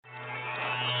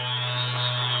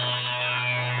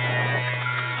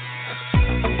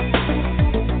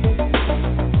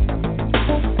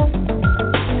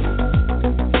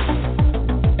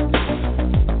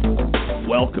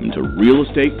to Real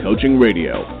Estate Coaching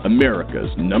Radio, America's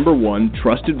 #1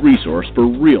 trusted resource for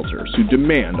realtors who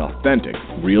demand authentic,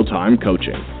 real-time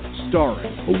coaching.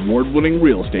 Starring award-winning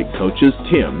real estate coaches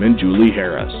Tim and Julie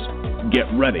Harris.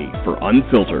 Get ready for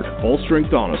unfiltered,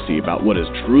 full-strength honesty about what is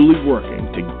truly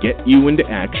working to get you into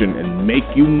action and make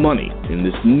you money in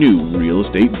this new real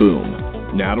estate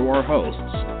boom. Now to our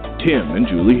hosts, Tim and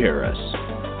Julie Harris.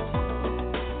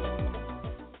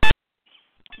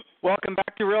 Welcome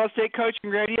back to Real Estate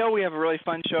Coaching Radio. We have a really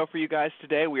fun show for you guys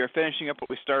today. We are finishing up what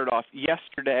we started off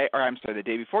the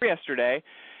day before yesterday,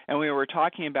 and we were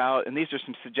talking about, and these are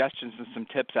some suggestions and some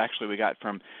tips actually we got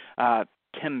from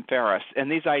Tim Ferriss.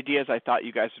 And these ideas I thought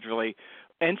you guys would really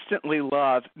instantly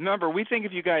love. Remember, we think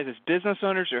of you guys as business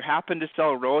owners who happen to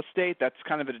sell real estate. That's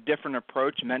kind of a different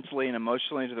approach mentally and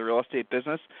emotionally to the real estate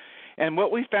business. And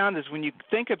what we found is when you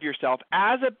think of yourself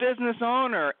as a business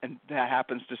owner and that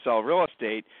happens to sell real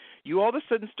estate, you all of a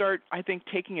sudden start, I think,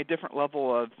 taking a different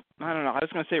level of, I was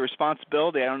going to say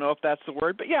responsibility. I don't know if that's the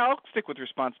word, but yeah, I'll stick with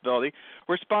responsibility.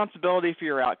 Responsibility for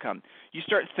your outcome. You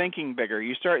start thinking bigger.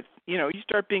 You start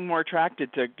being more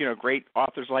attracted to, great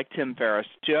authors like Tim Ferriss,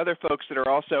 to other folks that are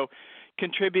also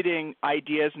contributing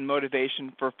ideas and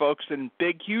motivation for folks in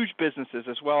big, huge businesses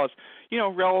as well as,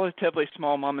 relatively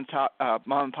small mom and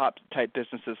pop type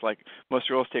businesses like most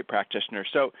real estate practitioners.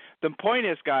 So the point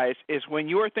is, guys, is when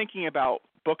you are thinking about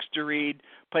books to read,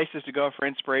 places to go for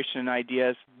inspiration and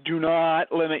ideas, do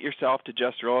not limit yourself to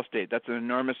just real estate. That's an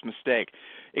enormous mistake.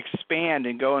 Expand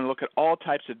and go and look at all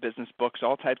types of business books,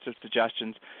 all types of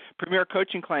suggestions. Premier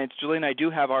Coaching clients, Julie and I do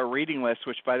have our reading list,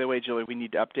 which, by the way, Julie, we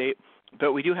need to update.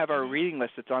 But we do have our reading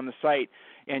list that's on the site,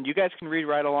 and you guys can read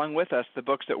right along with us the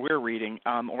books that we're reading.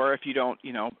 Or if you don't,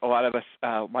 a lot of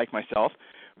us, like myself,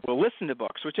 will listen to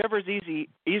books. Whichever is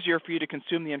easier for you to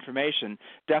consume the information,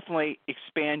 definitely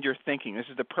expand your thinking. This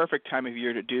is the perfect time of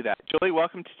year to do that. Julie,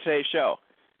 welcome to today's show.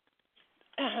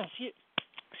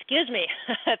 Excuse me.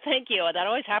 Thank you. That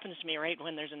always happens to me, right,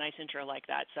 when there's a nice intro like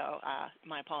that. So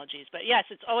my apologies. But, yes,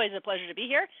 it's always a pleasure to be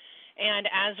here. And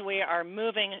as we are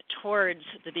moving towards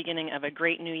the beginning of a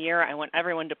great new year, I want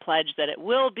everyone to pledge that it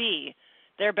will be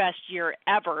their best year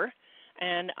ever.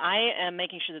 And I am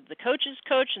making sure that the coaches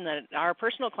coach and that our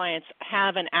personal clients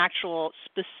have an actual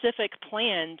specific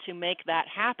plan to make that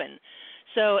happen.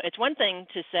 So it's one thing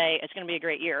to say it's going to be a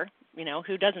great year.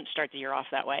 Who doesn't start the year off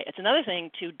that way? It's another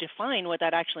thing to define what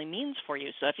that actually means for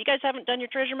you. So if you guys haven't done your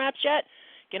treasure maps yet,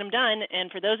 get them done.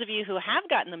 And for those of you who have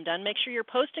gotten them done, make sure you're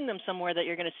posting them somewhere that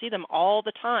you're going to see them all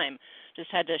the time.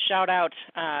 Just had to shout out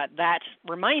that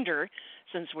reminder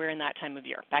since we're in that time of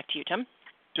year. Back to you, Tim.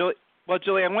 Julie. Well,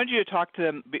 Julie, I wanted you to talk to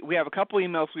them. We have a couple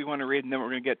emails we want to read, and then we're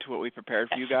going to get to what we prepared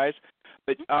for you guys.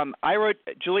 But I wrote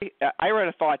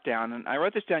a thought down, and I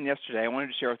wrote this down yesterday. I wanted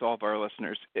to share with all of our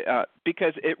listeners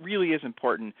because it really is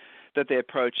important that they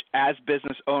approach, as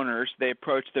business owners, they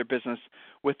approach their business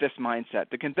with this mindset.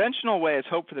 The conventional way is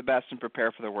hope for the best and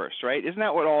prepare for the worst, right? Isn't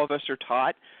that what all of us are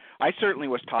taught? I certainly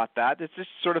was taught that. It's just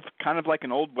sort of kind of like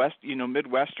an old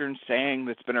Midwestern saying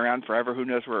that's been around forever. Who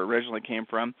knows where it originally came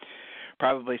from?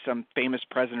 Probably some famous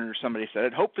president or somebody said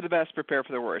it. Hope for the best, prepare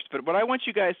for the worst. But what I want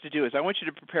you guys to do is I want you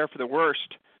to prepare for the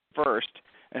worst first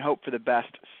and hope for the best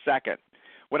second.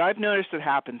 What I've noticed that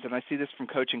happens, and I see this from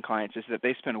coaching clients, is that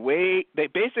they they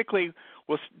basically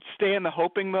will stay in the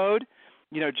hoping mode.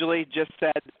 Julie just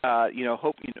said,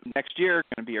 hope next year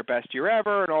going to be your best year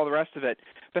ever and all the rest of it.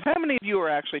 But how many of you are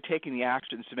actually taking the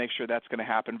actions to make sure that's going to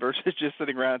happen versus just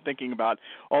sitting around thinking about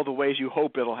all the ways you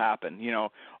hope it'll happen,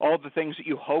 all the things that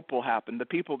you hope will happen, the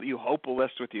people that you hope will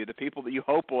list with you, the people that you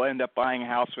hope will end up buying a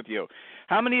house with you?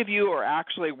 How many of you are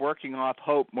actually working off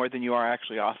hope more than you are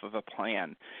actually off of a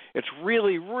plan? It's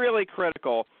really, really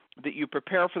critical that you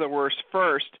prepare for the worst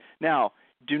first. Now,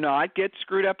 do not get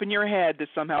screwed up in your head that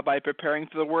somehow by preparing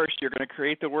for the worst, you're going to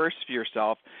create the worst for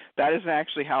yourself. That isn't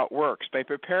actually how it works. By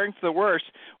preparing for the worst,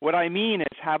 what I mean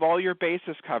is have all your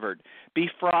bases covered. Be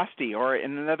frosty, or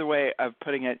in another way of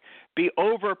putting it, be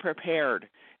over-prepared.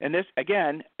 And this,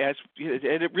 again,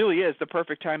 it really is the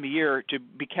perfect time of year to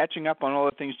be catching up on all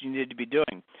the things you need to be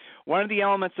doing. One of the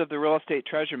elements of the Real Estate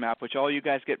Treasure Map, which all you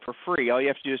guys get for free, all you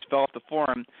have to do is fill out the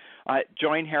form at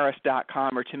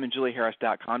joinharris.com or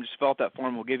timandjulieharris.com. Just fill out that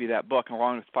form. We'll give you that book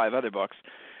along with 5 other books.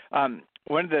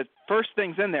 One of the first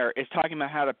things in there is talking about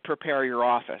how to prepare your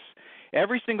office.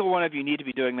 Every single one of you need to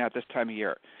be doing that this time of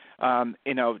year.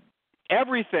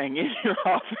 Everything in your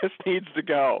office needs to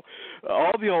go.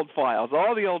 All the old files,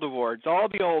 all the old awards, all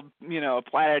the old,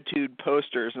 platitude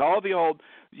posters, and all the old,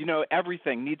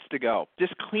 everything needs to go.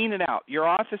 Just clean it out. Your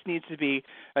office needs to be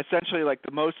essentially like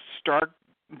the most stark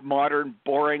modern,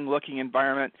 boring-looking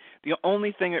environment. The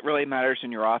only thing that really matters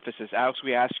in your office is, Alex,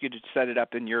 we ask you to set it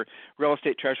up in your real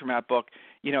estate treasure map book.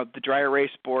 The dry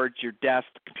erase boards, your desk,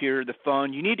 the computer, the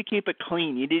phone. You need to keep it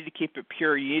clean. You need to keep it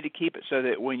pure. You need to keep it so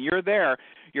that when you're there,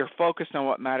 you're focused on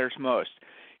what matters most.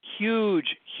 Huge,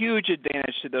 huge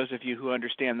advantage to those of you who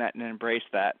understand that and embrace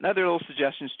that. And other little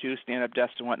suggestions too, stand-up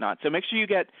desks and whatnot. So make sure you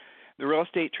get the Real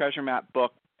Estate Treasure Map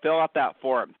book. Fill out that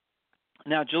form.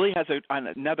 Now, Julie has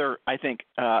another, I think,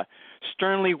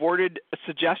 sternly worded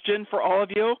suggestion for all of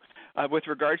you with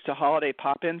regards to holiday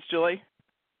pop-ins, Julie.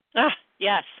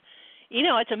 Yes.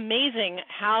 It's amazing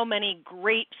how many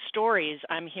great stories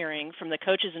I'm hearing from the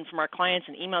coaches and from our clients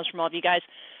and emails from all of you guys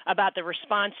about the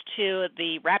response to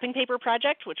the wrapping paper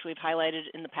project, which we've highlighted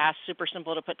in the past, super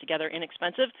simple to put together,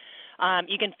 inexpensive.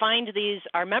 You can find these,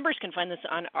 our members can find this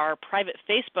on our private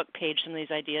Facebook page, some of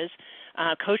these ideas.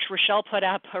 Coach Rochelle put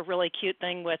up a really cute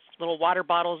thing with little water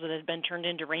bottles that had been turned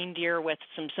into reindeer with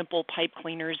some simple pipe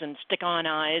cleaners and stick-on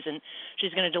eyes, and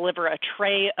she's going to deliver a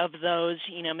tray of those,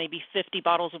 maybe 50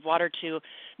 bottles of water to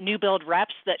new build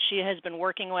reps that she has been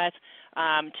working with,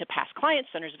 to past clients,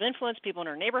 centers of influence, people in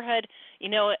her neighborhood.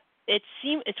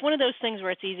 It's one of those things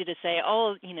where it's easy to say,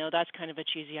 that's kind of a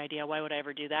cheesy idea. Why would I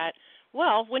ever do that?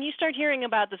 Well, when you start hearing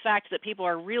about the fact that people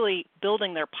are really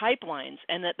building their pipelines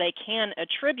and that they can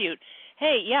attribute,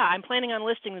 hey, yeah, I'm planning on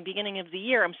listing the beginning of the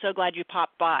year. I'm so glad you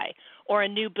popped by. Or a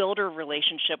new builder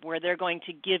relationship where they're going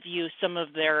to give you some of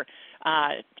their,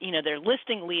 their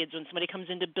listing leads when somebody comes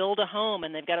in to build a home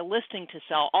and they've got a listing to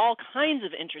sell. All kinds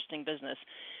of interesting business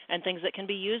and things that can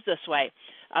be used this way.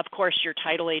 Of course, your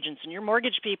title agents and your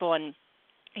mortgage people, and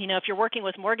if you're working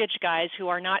with mortgage guys who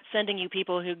are not sending you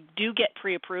people who do get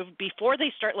pre-approved before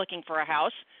they start looking for a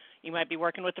house, you might be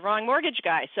working with the wrong mortgage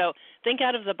guy. So think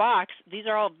out of the box. These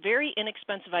are all very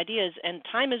inexpensive ideas, and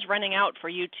time is running out for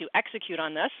you to execute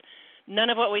on this. None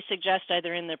of what we suggest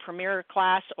either in the Premier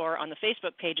class or on the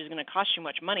Facebook page is going to cost you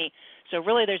much money. So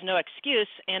really there's no excuse,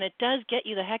 and it does get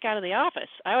you the heck out of the office.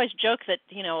 I always joke that,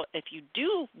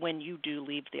 when you do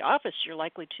leave the office, you're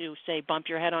likely to, say, bump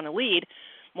your head on a lead,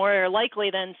 more likely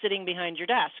than sitting behind your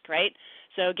desk, right?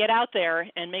 So get out there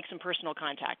and make some personal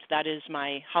contact. That is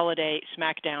my holiday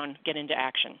smackdown, get into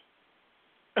action.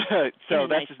 So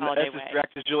that's as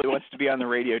direct as Julie wants to be on the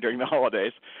radio during the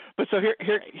holidays. But so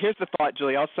here's the thought,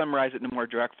 Julie. I'll summarize it in a more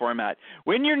direct format.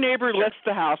 When your neighbor lists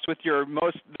the house with the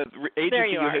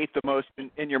agency you hate the most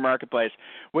in your marketplace,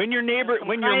 when your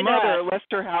mother lists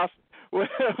her house with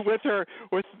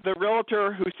the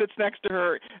realtor who sits next to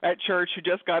her at church who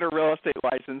just got her real estate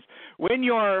license, when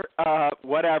your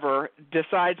whatever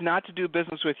decides not to do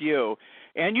business with you,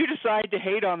 and you decide to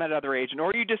hate on that other agent,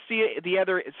 or you just see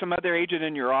some other agent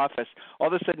in your office, all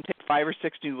of a sudden take 5 or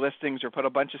 6 new listings or put a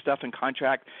bunch of stuff in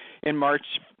contract in March,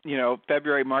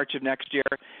 February, March of next year,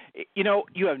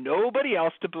 you have nobody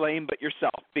else to blame but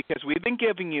yourself, because we've been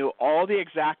giving you all the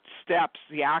exact steps,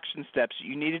 the action steps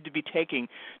you needed to be taking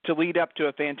to lead up to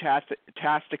a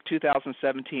fantastic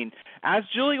 2017. As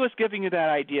Julie was giving you that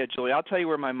idea, Julie, I'll tell you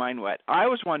where my mind went. I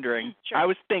was wondering, sure. I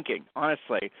was thinking,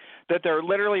 honestly, that there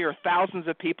literally are thousands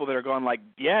of people that are going like,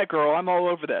 yeah, girl, I'm all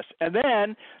over this. And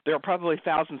then there are probably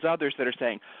thousands of others that are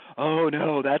saying, oh,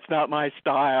 no, that's not my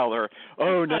style, or,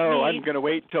 oh, no, I'm going to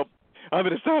wait until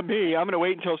it's not me. I'm going to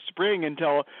wait until spring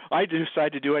until I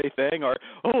decide to do anything, or,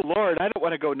 oh, Lord, I don't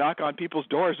want to go knock on people's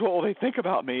doors. What will they think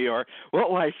about me, or what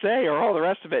will I say, or all the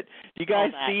rest of it. Do you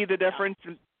guys see the difference?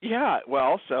 Yeah,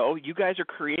 well, so you guys are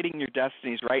creating your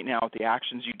destinies right now with the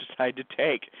actions you decide to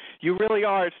take. You really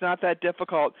are. It's not that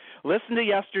difficult. Listen to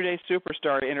yesterday's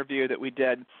Superstar interview that we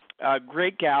did.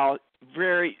 Great gal,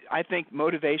 very, I think,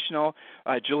 motivational.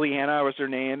 Juliana was her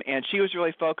name, and she was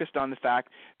really focused on the fact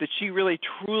that she really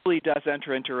truly does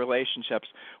enter into relationships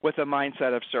with a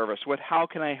mindset of service, with how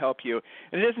can I help you?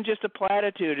 And it isn't just a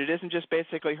platitude. It isn't just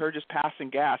basically her just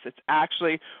passing gas. It's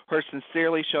actually her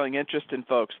sincerely showing interest in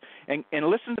folks. And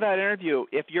listen to that interview.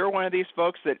 If you're one of these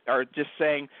folks that are just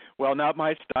saying, well, not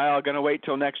my style, going to wait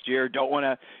till next year, don't want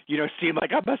to, seem like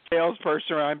I'm a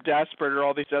salesperson or I'm desperate or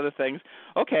all these other things,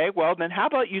 okay, well, then how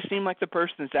about you seem like the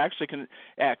person that's actually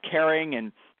caring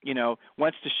and,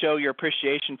 wants to show your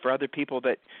appreciation for other people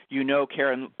that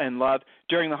care and love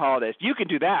during the holidays. You can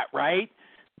do that, right?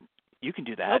 You can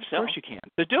do that. Of course you can.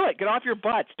 So do it. Get off your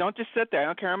butts. Don't just sit there. I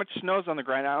don't care how much snow's on the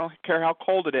ground. I don't care how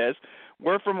cold it is.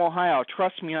 We're from Ohio.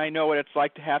 Trust me, I know what it's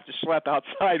like to have to schlep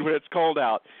outside when it's cold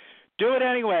out. Do it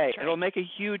anyway. It'll make a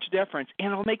huge difference,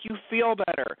 and it'll make you feel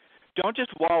better. Don't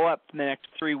just wall up in the next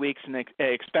 3 weeks and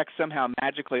expect somehow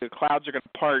magically the clouds are going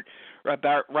to part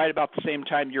right about the same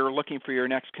time you're looking for your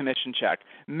next commission check.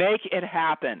 Make it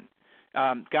happen.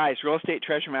 Guys, Real Estate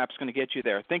Treasure Map is going to get you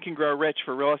there. Think and Grow Rich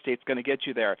for real estate is going to get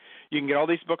you there. You can get all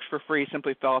these books for free.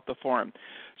 Simply fill out the form.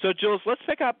 So, Jules, let's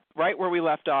pick up right where we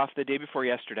left off the day before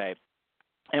yesterday.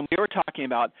 And we were talking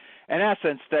about, in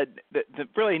essence, that the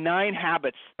really 9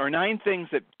 habits or 9 things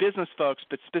that business folks,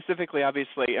 but specifically,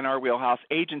 obviously, in our wheelhouse,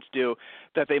 agents do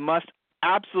that they must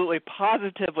absolutely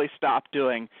positively stop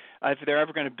doing if they're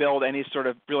ever going to build any sort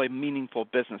of really meaningful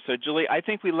business. So, Julie, I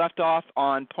think we left off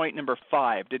on point number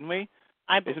 5, didn't we?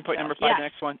 Isn't point number 5 yes. the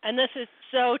next one? And this is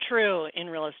so true in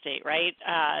real estate, right?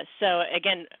 So,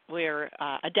 again, we're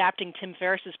adapting Tim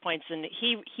Ferriss's points, and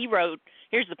he wrote,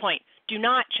 here's the point, do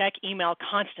not check email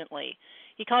constantly.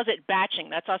 He calls it batching.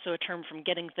 That's also a term from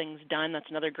Getting Things Done. That's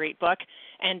another great book.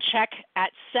 And check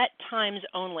at set times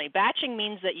only. Batching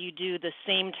means that you do the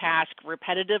same task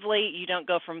repetitively. You don't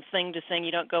go from thing to thing.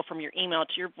 You don't go from your email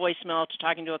to your voicemail to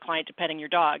talking to a client to petting your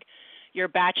dog. You're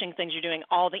batching things. You're doing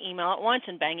all the email at once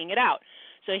and banging it out.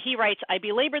 So he writes, I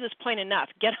belabor this point enough.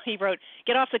 He wrote,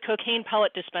 get off the cocaine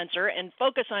pellet dispenser and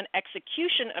focus on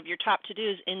execution of your top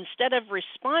to-dos instead of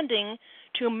responding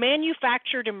to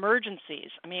manufactured emergencies.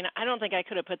 I mean, I don't think I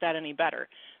could have put that any better.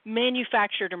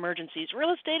 Manufactured emergencies.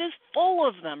 Real estate is full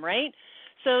of them, right?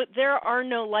 So there are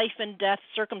no life and death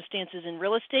circumstances in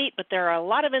real estate, but there are a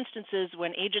lot of instances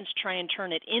when agents try and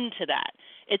turn it into that.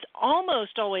 It's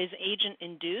almost always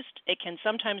agent-induced. It can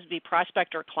sometimes be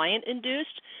prospect or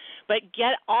client-induced, but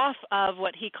get off of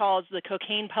what he calls the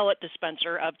cocaine pellet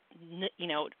dispenser of,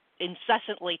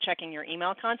 incessantly checking your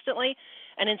email constantly,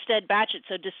 and instead batch it.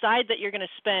 So decide that you're going to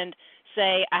spend,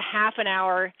 say, a half an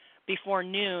hour before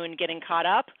noon getting caught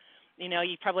up.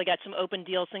 You've probably got some open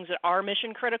deals, things that are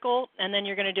mission critical, and then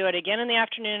you're going to do it again in the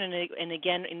afternoon and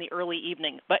again in the early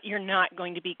evening. But you're not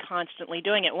going to be constantly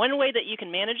doing it. One way that you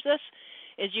can manage this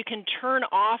is you can turn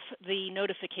off the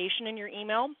notification in your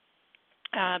email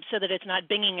so that it's not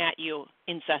binging at you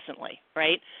incessantly,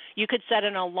 right? You could set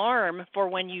an alarm for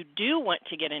when you do want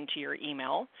to get into your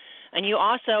email. And you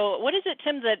also, what is it,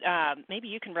 Tim, that maybe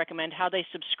you can recommend how they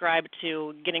subscribe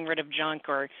to getting rid of junk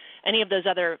or any of those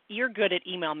other, you're good at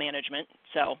email management,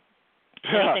 so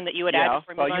anything that you would add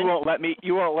before you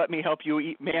won't let me help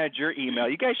you manage your email.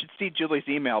 You guys should see Julie's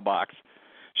email box.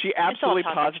 She absolutely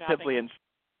positively and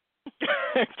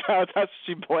that's what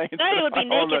she blames. I would be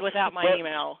naked without my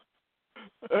email.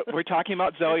 We're talking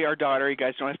about Zoe, our daughter. You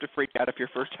guys don't have to freak out if you're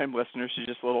first-time listeners. She's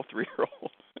just a little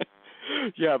 3-year-old.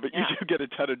 Yeah, but you do get a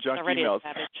ton of junk emails.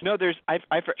 No,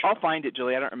 I'll find it,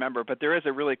 Julie. I don't remember, but there is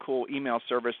a really cool email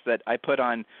service that I put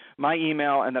on my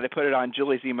email and that I put it on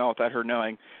Julie's email without her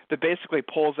knowing, that basically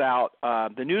pulls out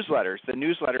the newsletters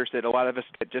that a lot of us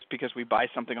get just because we buy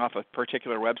something off a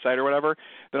particular website or whatever.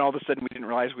 Then all of a sudden we didn't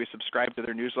realize we subscribed to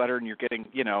their newsletter, and you're getting,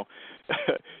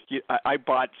 I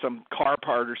bought some car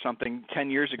part or something 10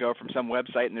 years ago from some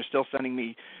website, and they're still sending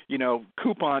me,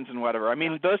 coupons and whatever. I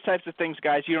mean, those types of things,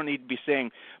 guys, you don't need to be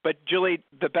seeing. But, Julie,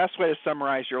 the best way to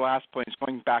summarize your last point is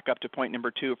going back up to point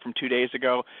number 2 from 2 days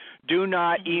ago. Do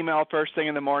not email first thing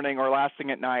in the morning or last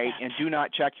thing at night, and do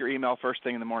not check your email first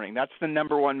thing in the morning. That's the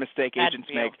number one mistake agents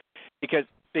make because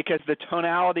the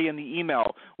tonality in the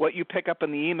email, what you pick up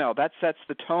in the email, that sets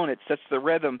the tone. It sets the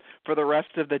rhythm for the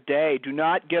rest of the day. Do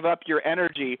not give up your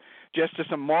energy just to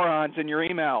some morons in your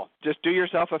email. Just do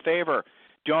yourself a favor.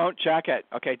 Don't check it.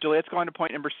 Okay, Julie, let's go on to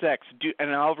point number 6. And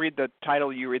I'll read the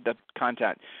title, you read the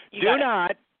content.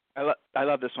 I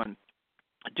love this one.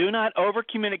 Do not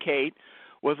over-communicate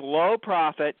with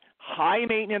low-profit,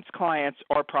 high-maintenance clients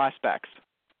or prospects.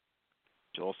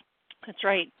 Jules? That's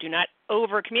right. Do not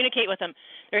over-communicate with them.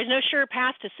 There is no sure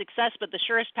path to success, but the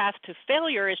surest path to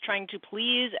failure is trying to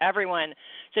please everyone.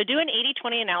 So do an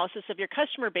 80-20 analysis of your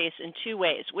customer base in 2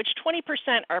 ways. Which 20%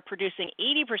 are producing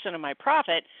 80% of my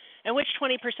profit, and which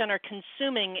 20% are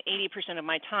consuming 80% of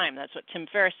my time? That's what Tim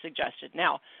Ferriss suggested.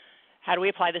 Now, how do we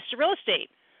apply this to real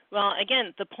estate? Well,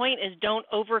 again, the point is don't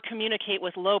over-communicate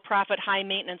with low-profit,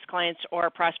 high-maintenance clients or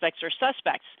prospects or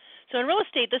suspects. So in real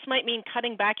estate, this might mean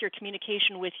cutting back your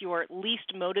communication with your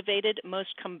least motivated, most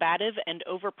combative, and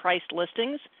overpriced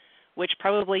listings, which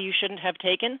probably you shouldn't have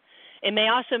taken. It may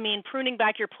also mean pruning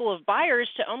back your pool of buyers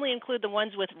to only include the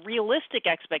ones with realistic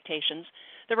expectations,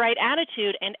 the right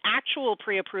attitude, and actual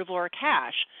pre-approval or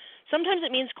cash. Sometimes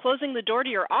it means closing the door to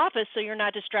your office so you're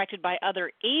not distracted by other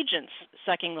agents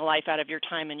sucking the life out of your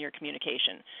time and your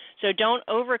communication. So don't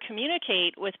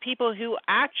over-communicate with people who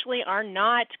actually are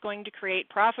not going to create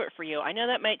profit for you. I know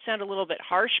that might sound a little bit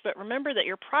harsh, but remember that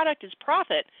your product is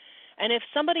profit. And if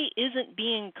somebody isn't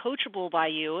being coachable by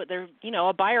you, they're,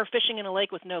 a buyer fishing in a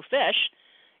lake with no fish,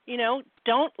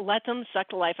 don't let them suck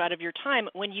the life out of your time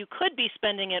when you could be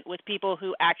spending it with people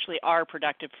who actually are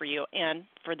productive for you and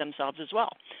for themselves as well.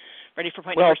 Ready for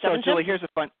point number 7? So Julie, here's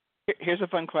a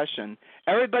fun question.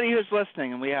 Everybody who's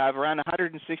listening, and we have around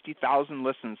 160,000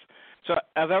 listens. So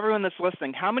of everyone that's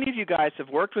listening, how many of you guys have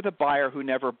worked with a buyer who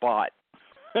never bought?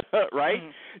 Right?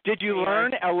 Mm-hmm. Did you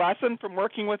learn a lesson from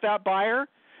working with that buyer?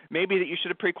 Maybe that you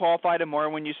should have pre-qualified them more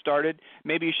when you started.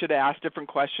 Maybe you should have asked different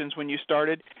questions when you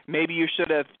started. Maybe you should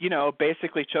have,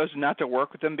 basically chosen not to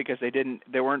work with them because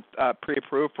they weren't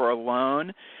pre-approved for a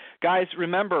loan. Guys,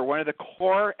 remember, one of the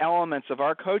core elements of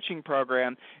our coaching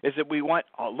program is that we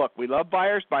love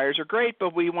buyers. Buyers are great,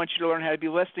 but we want you to learn how to be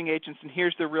listing agents, and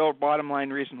here's the real bottom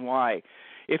line reason why.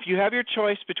 If you have your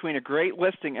choice between a great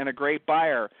listing and a great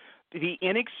buyer, the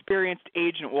inexperienced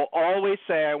agent will always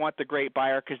say, I want the great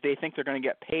buyer, because they think they're going to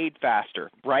get paid faster,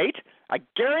 right? I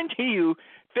guarantee you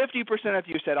 50% of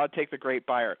you said, I'll take the great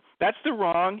buyer. That's the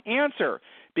wrong answer,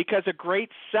 because a great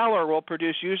seller will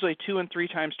produce usually 2 or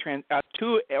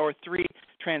 3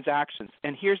 transactions.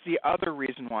 And here's the other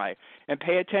reason why. And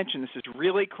pay attention. This is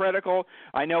really critical.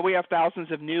 I know we have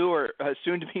thousands of new or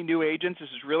soon-to-be new agents. This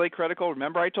is really critical.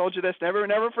 Remember I told you this.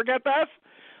 Never forget this.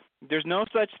 There's no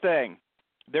such thing.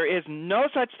 There is no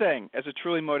such thing as a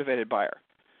truly motivated buyer.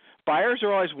 Buyers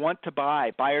are always want to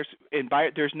buy.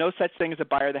 There's no such thing as a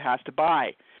buyer that has to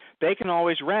buy. They can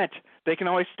always rent. They can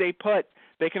always stay put.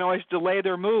 They can always delay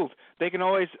their move. They can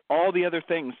always all the other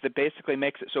things that basically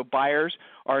makes it so buyers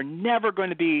are never going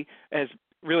to be as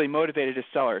really motivated as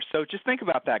sellers. So just think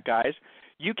about that, guys.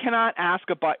 You cannot ask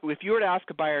if you were to ask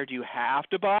a buyer, do you have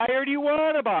to buy or do you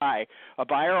want to buy? A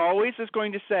buyer always is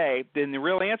going to say, then the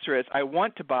real answer is, I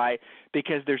want to buy,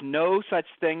 because there's no such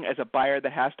thing as a buyer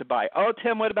that has to buy. Oh,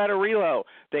 Tim, what about a relo?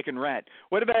 They can rent.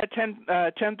 What about a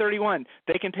 1031?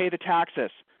 They can pay the taxes.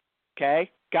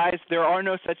 Okay? Guys, there are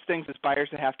no such things as buyers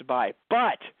that have to buy.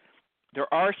 But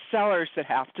there are sellers that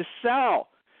have to sell.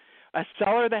 A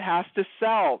seller that has to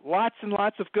sell, lots and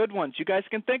lots of good ones. You guys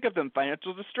can think of them.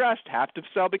 Financial distressed, have to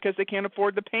sell because they can't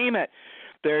afford the payment.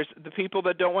 There's the people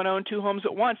that don't want to own 2 homes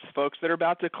at once, folks that are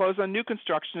about to close on new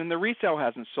construction and the resale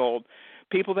hasn't sold.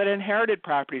 People that inherited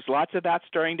properties, lots of that's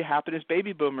starting to happen as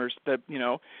baby boomers,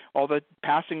 all the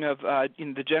passing of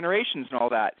the generations and all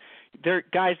that. There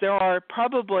are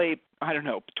probably,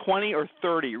 20 or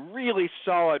 30 really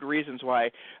solid reasons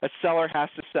why a seller has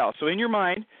to sell. So in your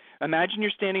mind, imagine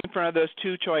you're standing in front of those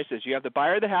 2 choices. You have the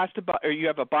buyer that has to buy, or you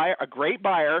have a great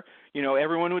buyer.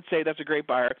 Everyone would say that's a great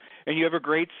buyer, and you have a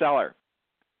great seller.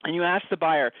 And you ask the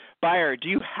buyer, do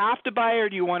you have to buy or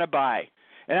do you want to buy?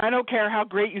 And I don't care how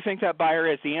great you think that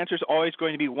buyer is. The answer is always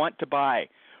going to be want to buy.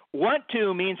 Want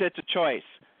to means it's a choice.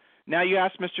 Now you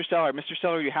ask Mr.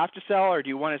 Seller, you have to sell or do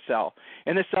you want to sell?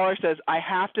 And the seller says, I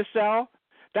have to sell.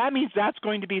 That means that's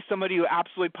going to be somebody who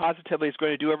absolutely positively is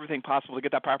going to do everything possible to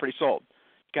get that property sold.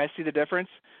 You guys see the difference?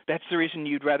 That's the reason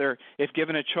you'd rather, if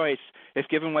given a choice,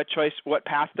 what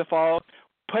path to follow,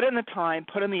 put in the time,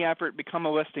 put in the effort, become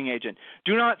a listing agent.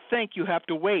 Do not think you have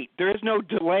to wait. There is no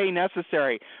delay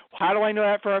necessary. How do I know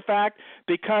that for a fact?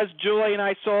 Because Julie and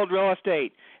I sold real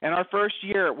estate in our first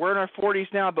year. We're in our 40s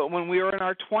now, but when we were in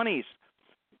our 20s,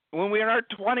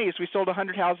 we sold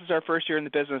 100 houses our first year in the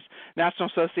business. National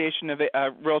Association of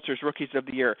Realtors Rookies of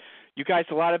the Year. You guys,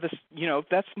 a lot of us,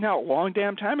 that's now a long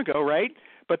damn time ago, right?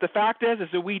 But the fact is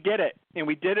that we did it, and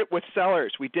we did it with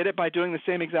sellers. We did it by doing the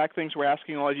same exact things we're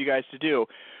asking all of you guys to do.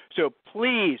 So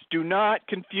please do not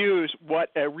confuse what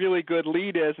a really good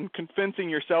lead is and convincing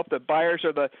yourself that buyers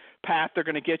are the path they're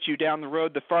going to get you down the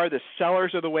road the farthest.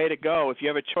 Sellers are the way to go. If you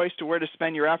have a choice to where to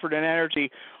spend your effort and energy,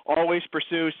 always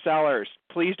pursue sellers.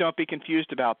 Please don't be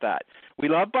confused about that. We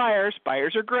love buyers.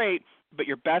 Buyers are great, but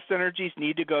your best energies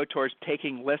need to go towards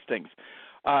taking listings.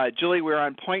 Julie, we're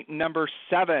on point number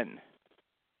 7.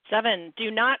 7, do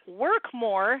not work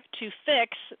more to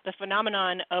fix the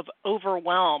phenomenon of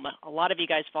overwhelm. A lot of you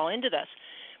guys fall into this.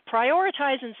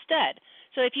 Prioritize instead.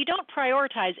 So if you don't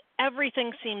prioritize,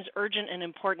 everything seems urgent and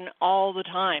important all the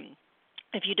time.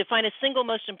 If you define a single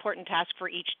most important task for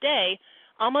each day,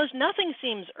 almost nothing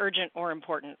seems urgent or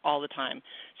important all the time.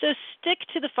 So stick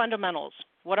to the fundamentals.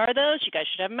 What are those? You guys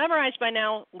should have memorized by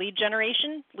now. Lead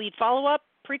generation, lead follow-up,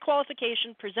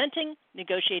 pre-qualification, presenting,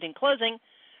 negotiating, closing,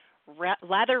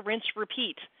 lather, rinse,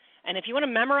 repeat. And if you want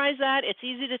to memorize that, it's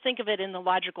easy to think of it in the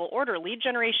logical order. Lead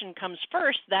generation comes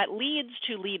first. That leads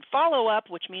to lead follow-up,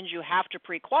 which means you have to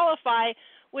pre-qualify,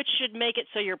 which should make it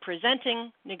so you're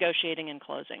presenting, negotiating, and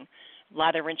closing.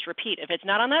 Lather, rinse, repeat. If it's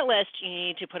not on that list, you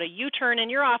need to put a U-turn in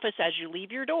your office as you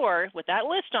leave your door with that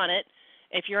list on it.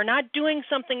 If you're not doing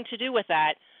something to do with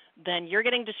that, then you're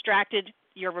getting distracted.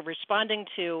 You're responding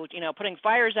to, putting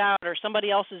fires out or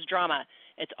somebody else's drama.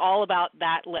 It's all about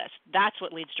that list. That's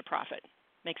what leads to profit.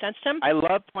 Make sense, Tim? I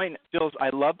love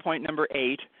point number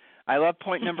 8. I love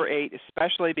point number 8,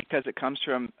 especially because it comes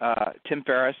from Tim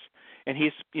Ferriss, and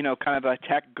he's, kind of a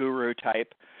tech guru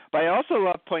type. But I also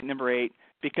love point number 8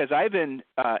 because I've been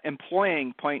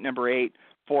employing point number 8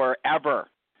 forever.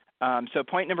 So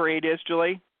point number 8 is,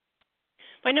 Julie?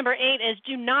 Point number 8 is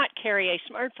do not carry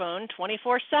a smartphone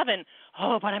 24/7.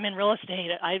 Oh, but I'm in real estate.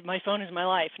 My phone is my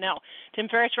life. No. Tim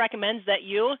Ferriss recommends that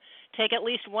you take at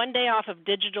least one day off of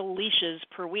digital leashes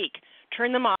per week.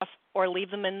 Turn them off or leave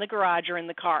them in the garage or in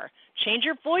the car. Change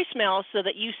your voicemail so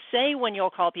that you say when you'll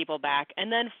call people back,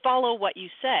 and then follow what you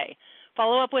say.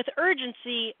 Follow up with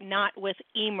urgency, not with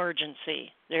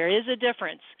emergency. There is a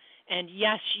difference. And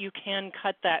yes, you can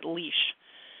cut that leash.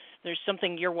 There's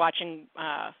something you're watching,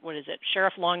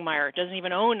 Sheriff Longmire doesn't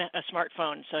even own a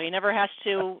smartphone, so he never has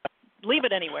to leave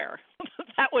it anywhere.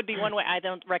 That would be one way. I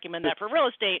don't recommend that for real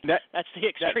estate. That's the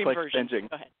extreme Netflix version. Binging.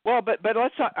 Go ahead. Well, but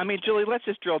let's talk, Julie, let's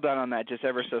just drill down on that just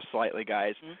ever so slightly,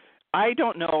 guys. Mm-hmm. I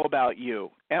don't know about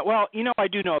you. Well, I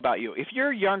do know about you. If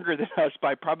you're younger than us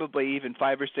by probably even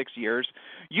 5 or 6 years,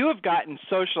 you have gotten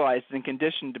socialized and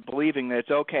conditioned to believing that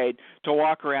it's okay to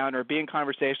walk around or be in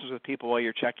conversations with people while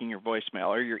you're checking your voicemail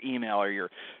or your email or you're,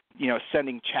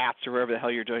 sending chats or whatever the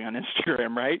hell you're doing on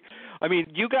Instagram, right?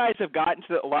 You guys have gotten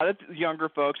to a lot of younger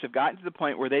folks have gotten to the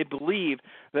point where they believe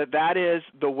that that is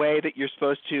the way that you're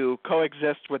supposed to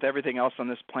coexist with everything else on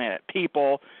this planet.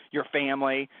 People, your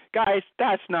family. Guys,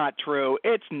 that's not true.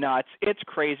 It's nuts. It's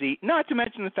crazy. Not to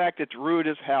mention the fact it's rude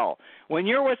as hell. When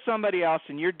you're with somebody else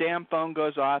and your damn phone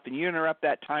goes off and you interrupt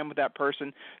that time with that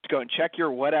person to go and check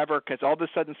your whatever because all of a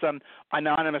sudden some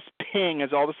anonymous ping is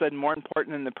all of a sudden more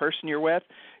important than the person you're with,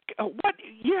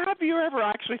 have you ever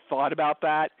actually thought about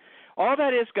that? All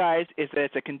that is, guys, is that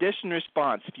it's a conditioned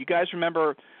response. If you guys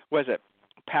remember, was it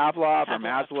Pavlov or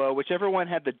Maslow, whichever one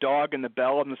had the dog and the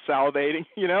bell and the salivating,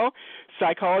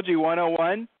 Psychology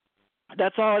 101,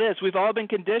 that's all it is. We've all been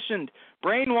conditioned,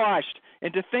 brainwashed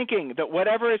into thinking that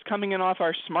whatever is coming in off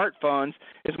our smartphones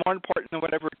is more important than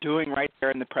whatever we're doing right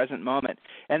there in the present moment.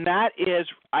 And that is,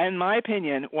 in my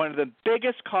opinion, one of the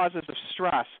biggest causes of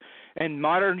stress in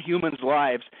modern humans'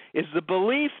 lives is the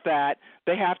belief that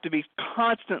they have to be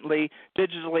constantly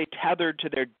digitally tethered to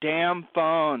their damn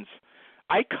phones.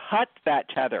 I cut that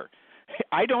tether.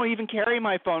 I don't even carry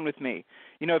my phone with me.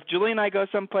 If Julie and I go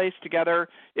someplace together,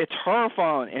 it's her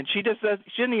phone, and she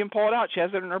didn't even pull it out. She has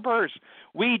it in her purse.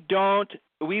 We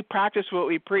practice what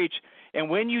we preach. And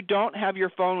when you don't have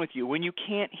your phone with you, when you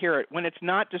can't hear it, when it's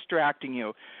not distracting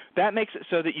you, that makes it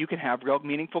so that you can have real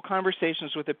meaningful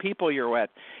conversations with the people you're with.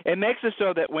 It makes it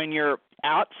so that when you're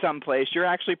out someplace, you're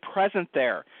actually present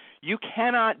there. You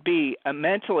cannot be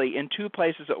mentally in two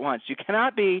places at once. You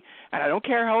cannot be, and I don't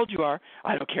care how old you are,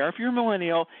 I don't care if you're a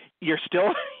millennial, you're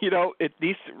still,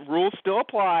 these rules still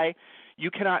apply. You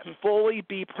cannot fully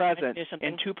be present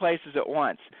in two places at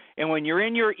once. And when you're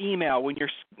in your email, when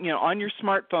you're on your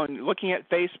smartphone looking at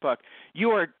Facebook, you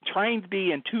are trying to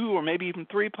be in two or maybe even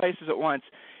three places at once.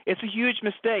 It's a huge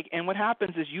mistake. And what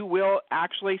happens is you will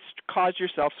actually cause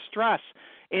yourself stress.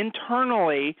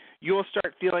 Internally, you'll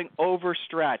start feeling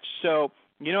overstretched. So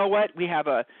you know what?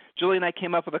 Julie and I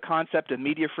came up with a concept of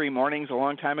media-free mornings a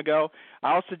long time ago.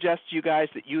 I'll suggest to you guys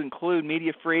that you include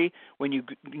media-free when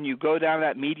you go down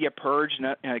that media purge.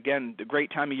 And again, the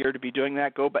great time of year to be doing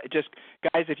that.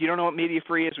 Guys, if you don't know what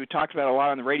media-free is, we talked about it a lot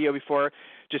on the radio before.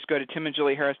 Just go to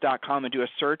timandjulieharris.com and do a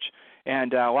search,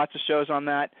 and lots of shows on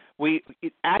that.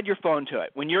 Add your phone to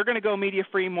it. When you're going to go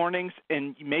media-free mornings,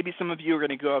 and maybe some of you are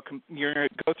going to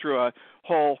go through a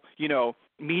whole,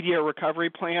 media recovery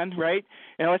plan, right?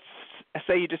 And let's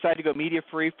say you decide to go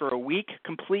media-free for a week,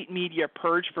 complete media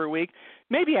purge for a week.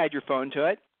 Maybe add your phone to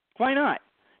it. Why not?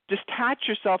 Detach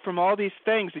yourself from all these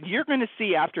things, and you're going to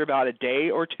see after about a day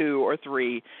or two or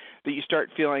three that you start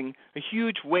feeling a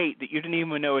huge weight that you didn't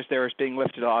even know is there is being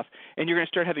lifted off, and you're going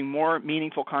to start having more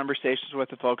meaningful conversations with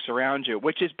the folks around you,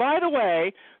 which is, by the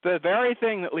way, the very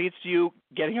thing that leads to you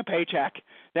getting a paycheck.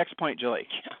 Next point, Julie.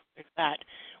 Yeah, there's that.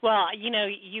 Well,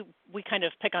 we kind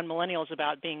of pick on millennials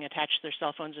about being attached to their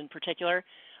cell phones in particular.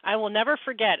 I will never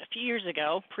forget a few years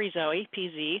ago, pre-Zoe,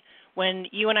 PZ, when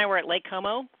you and I were at Lake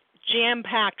Como,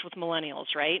 jam-packed with millennials,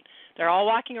 right? They're all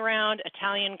walking around,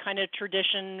 Italian kind of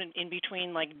tradition in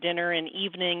between like dinner and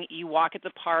evening. You walk at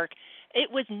the park.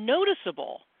 It was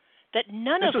noticeable that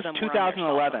none of them were on their cell phone.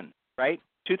 2011, right?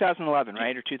 2011,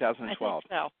 right, or 2012?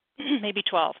 I think so. Maybe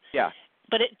 12. Yeah.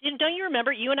 But don't you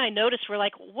remember, you and I noticed, we're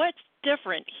like, what's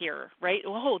different here, right?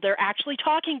 Oh, they're actually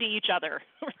talking to each other,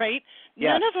 right?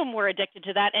 Yes. None of them were addicted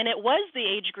to that, and it was the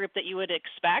age group that you would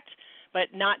expect, but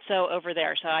not so over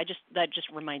there. So that just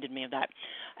reminded me of that.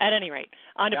 At any rate,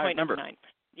 on to point number 9.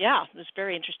 Yeah, it was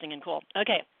very interesting and cool.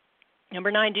 Okay.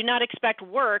 Number 9, do not expect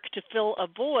work to fill a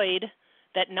void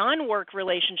that non-work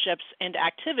relationships and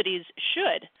activities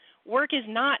should. Work is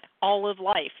not all of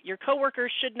life. Your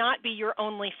coworkers should not be your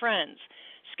only friends.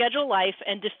 Schedule life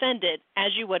and defend it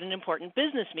as you would an important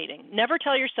business meeting. Never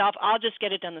tell yourself, I'll just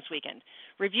get it done this weekend.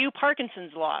 Review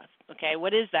Parkinson's law. Okay,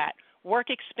 what is that? Work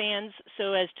expands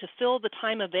so as to fill the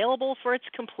time available for its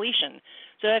completion.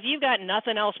 So if you've got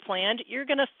nothing else planned, you're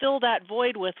going to fill that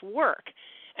void with work.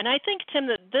 And I think, Tim,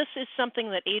 that this is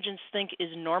something that agents think is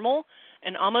normal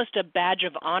and almost a badge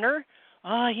of honor. Oh,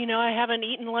 I haven't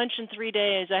eaten lunch in 3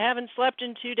 days. I haven't slept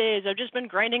in 2 days. I've just been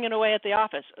grinding it away at the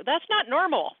office. That's not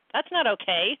normal. That's not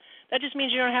okay. That just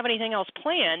means you don't have anything else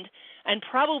planned, and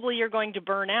probably you're going to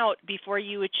burn out before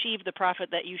you achieve the profit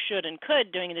that you should and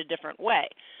could doing it a different way.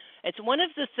 It's one of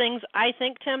the things I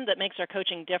think, Tim, that makes our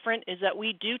coaching different is that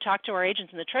we do talk to our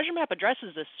agents, and the Treasure Map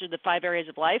addresses this through the 5 areas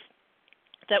of life,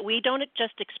 that we don't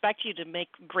just expect you to make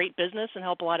great business and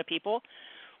help a lot of people.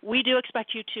 We do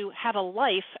expect you to have a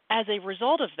life as a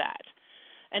result of that.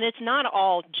 And it's not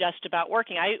all just about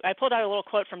working. I pulled out a little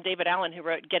quote from David Allen, who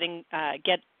wrote Getting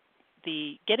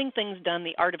Things Done,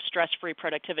 The Art of Stress-Free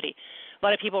Productivity. A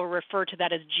lot of people refer to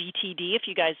that as GTD, if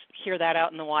you guys hear that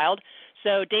out in the wild.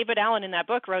 So David Allen in that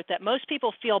book wrote that most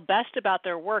people feel best about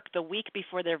their work the week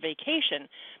before their vacation,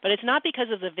 but it's not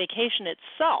because of the vacation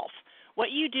itself.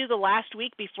 What you do the last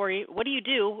week what do you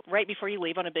do right before you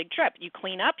leave on a big trip? You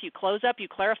clean up, you close up, you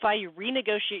clarify, you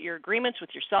renegotiate your agreements with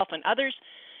yourself and others.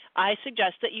 I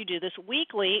suggest that you do this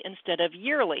weekly instead of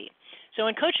yearly. So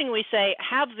in coaching, we say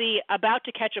have the about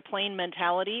to catch a plane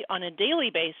mentality on a daily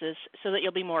basis so that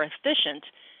you'll be more efficient,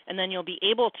 and then you'll be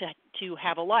able to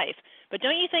have a life. But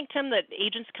don't you think, Tim, that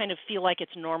agents kind of feel like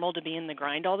it's normal to be in the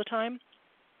grind all the time?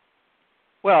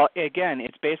 Well, again,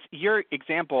 your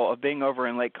example of being over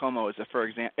in Lake Como is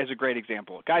a great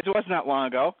example. Guys, it wasn't that long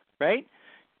ago, right?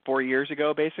 4 years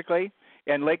ago, basically.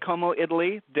 And Lake Como,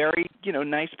 Italy, very,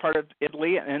 nice part of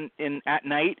Italy. And at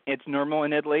night, it's normal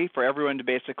in Italy for everyone to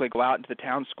basically go out into the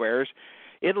town squares.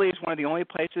 Italy is one of the only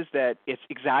places that it's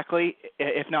exactly,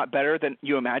 if not better than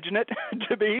you imagine it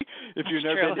to be. If you've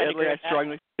never been to Italy, I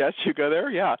strongly suggest you go there,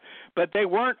 yeah. But they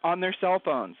weren't on their cell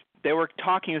phones. They were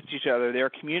talking with each other. They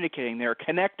were communicating. They were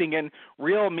connecting in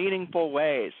real meaningful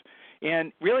ways.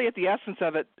 And really at the essence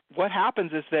of it, what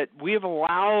happens is that we've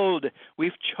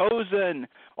chosen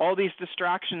all these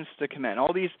distractions to come in,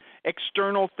 all these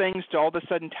external things to all of a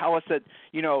sudden tell us that,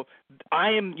 I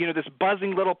am, this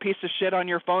buzzing little piece of shit on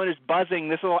your phone is buzzing.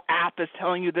 This little app is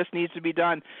telling you this needs to be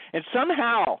done. And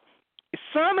somehow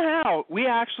we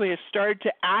actually have started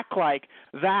to act like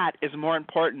that is more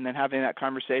important than having that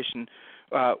conversation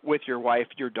with your wife,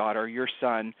 your daughter, your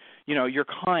son, your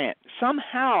client.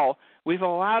 Somehow we've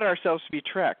allowed ourselves to be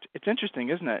tricked. It's interesting,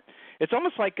 isn't it? It's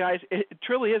almost like, guys, it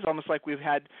truly is almost like we've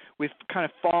kind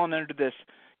of fallen under this,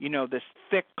 this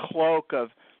thick cloak of,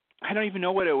 I don't even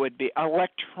know what it would be,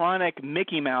 electronic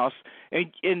Mickey Mouse.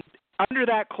 And under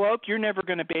that cloak, you're never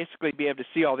going to basically be able to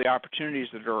see all the opportunities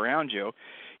that are around you.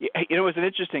 It was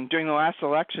interesting, during the last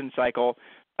election cycle,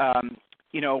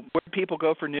 where people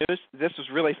go for news, this was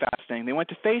really fascinating. They went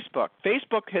to Facebook.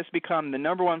 Facebook has become the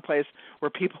number one place where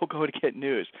people go to get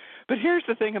news. But here's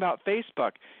the thing about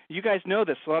Facebook. You guys know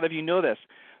this. A lot of you know this.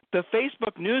 The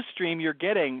Facebook news stream you're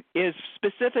getting is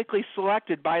specifically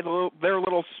selected by their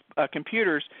little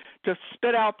computers to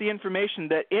spit out the information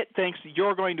that it thinks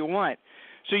you're going to want.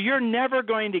 So you're never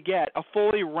going to get a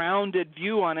fully rounded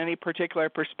view on any particular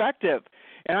perspective.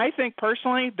 And I think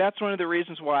personally that's one of the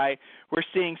reasons why we're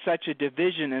seeing such a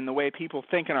division in the way people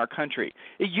think in our country.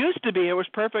 It used to be it was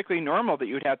perfectly normal that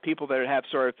you would have people that would have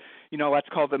sort of, let's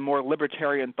call them more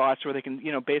libertarian thoughts where they can,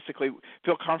 basically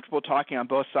feel comfortable talking on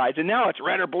both sides. And now it's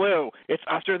red or blue. It's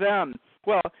us or them.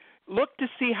 Well, look to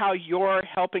see how you're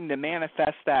helping to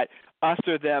manifest that us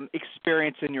or them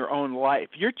experience in your own life.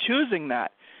 You're choosing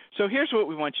that. So here's what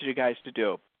we want you guys to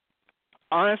do.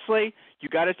 Honestly, you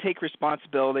got to take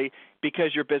responsibility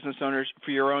because you're business owners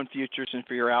for your own futures and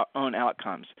for your own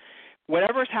outcomes.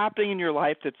 Whatever's happening in your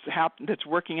life that's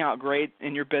working out great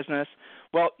in your business,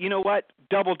 well, you know what?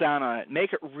 Double down on it.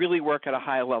 Make it really work at a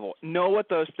high level. Know what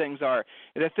those things are.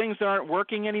 If the things aren't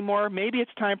working anymore, maybe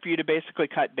it's time for you to basically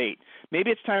cut bait. Maybe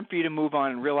it's time for you to move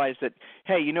on and realize that,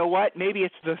 hey, you know what? Maybe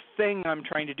it's the thing I'm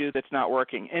trying to do that's not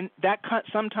working. And that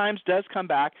sometimes does come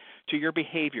back to your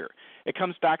behavior. It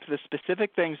comes back to the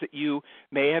specific things that you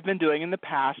may have been doing in the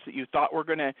past that you thought were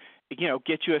going to,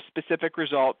 get you a specific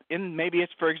result. And maybe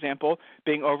it's, for example,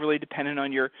 being overly dependent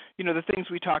on your, the things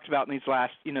we talked about in these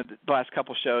last, the last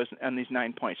couple shows and these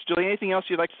 9 points. Julie, anything else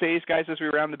you'd like to say to these guys as we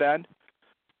round the bend?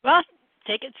 Well,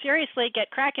 take it seriously,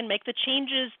 get cracking, make the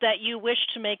changes that you wish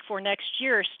to make for next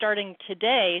year starting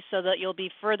today so that you'll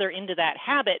be further into that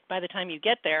habit by the time you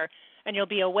get there, and you'll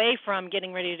be away from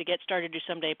getting ready to get started to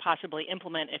someday possibly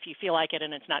implement if you feel like it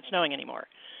and it's not snowing anymore.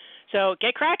 So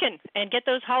get cracking and get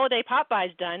those holiday pop buys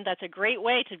done. That's a great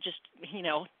way to just,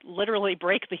 literally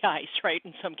break the ice, right,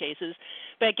 in some cases.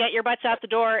 But get your butts out the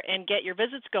door and get your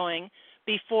visits going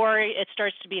before it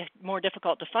starts to be more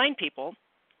difficult to find people.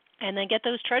 And then get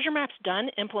those treasure maps done,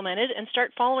 implemented, and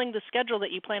start following the schedule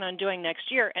that you plan on doing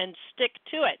next year and stick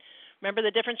to it. Remember,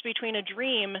 the difference between a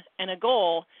dream and a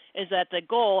goal is that the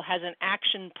goal has an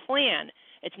action plan.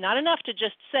 It's not enough to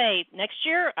just say, next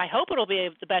year, I hope it'll be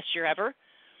the best year ever.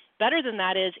 Better than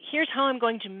that is, here's how I'm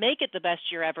going to make it the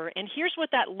best year ever, and here's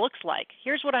what that looks like.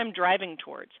 Here's what I'm driving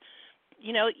towards.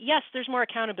 Yes, there's more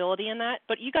accountability in that,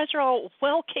 but you guys are all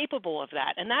well capable of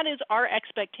that, and that is our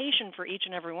expectation for each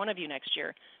and every one of you next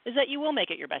year, is that you will make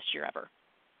it your best year ever.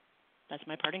 That's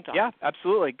my parting thought. Yeah,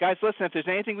 absolutely. Guys, listen, if there's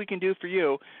anything we can do for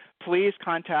you, please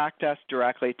contact us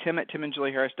directly,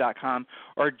 tim@timandjulieharris.com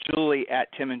or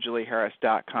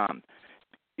julie@timandjulieharris.com.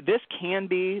 This can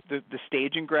be the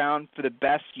staging ground for the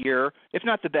best year, if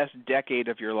not the best decade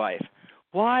of your life.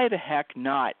 Why the heck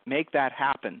not make that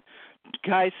happen?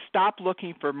 Guys, stop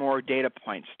looking for more data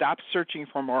points. Stop searching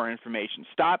for more information.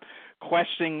 Stop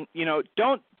questioning.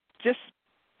 Don't just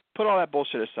put all that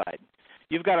bullshit aside.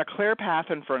 You've got a clear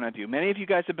path in front of you. Many of you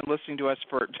guys have been listening to us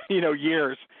for,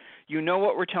 years. You know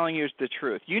what we're telling you is the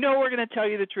truth. You know we're going to tell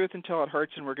you the truth until it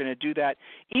hurts, and we're going to do that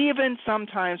even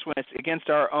sometimes when it's against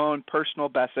our own personal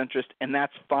best interest, and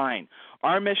that's fine.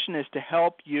 Our mission is to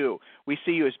help you. We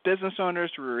see you as business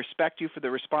owners. We respect you for the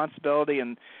responsibility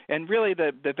and really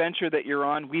the venture that you're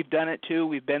on. We've done it too.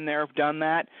 We've been there, done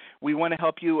that. We want to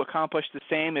help you accomplish the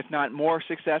same, if not more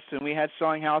success than we had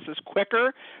selling houses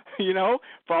quicker,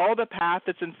 follow the path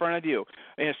that's in front of you.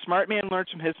 A smart man learns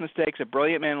from his mistakes. A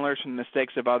brilliant man learns from the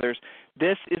mistakes of others.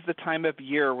 This is the time of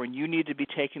year when you need to be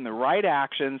taking the right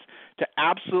actions to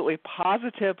absolutely,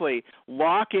 positively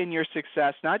lock in your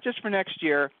success, not just for next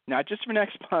year, not just for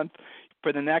next month,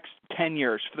 for the next 10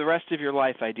 years, for the rest of your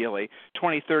life, ideally,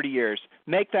 20, 30 years.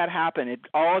 Make that happen. It's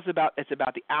about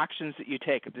the actions that you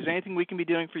take. If there's anything we can be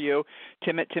doing for you,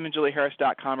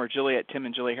 tim@timandjulieharris.com or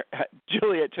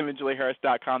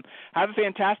julie@timandjulieharris.com. Have a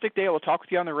fantastic day. We'll talk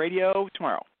with you on the radio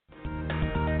tomorrow.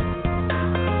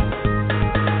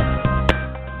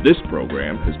 This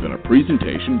program has been a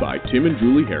presentation by Tim and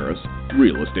Julie Harris,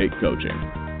 Real Estate Coaching.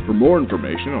 For more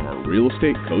information on our real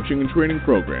estate coaching and training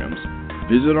programs,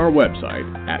 visit our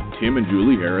website at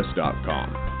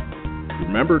timandjulieharris.com.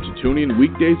 Remember to tune in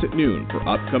weekdays at noon for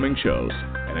upcoming shows.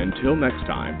 And until next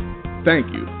time,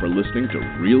 thank you for listening to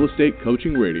Real Estate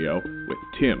Coaching Radio with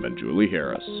Tim and Julie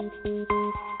Harris.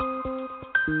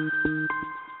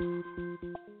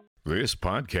 This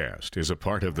podcast is a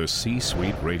part of the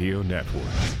C-Suite Radio Network.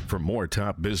 For more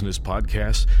top business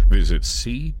podcasts, visit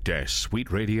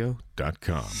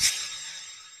c-suiteradio.com.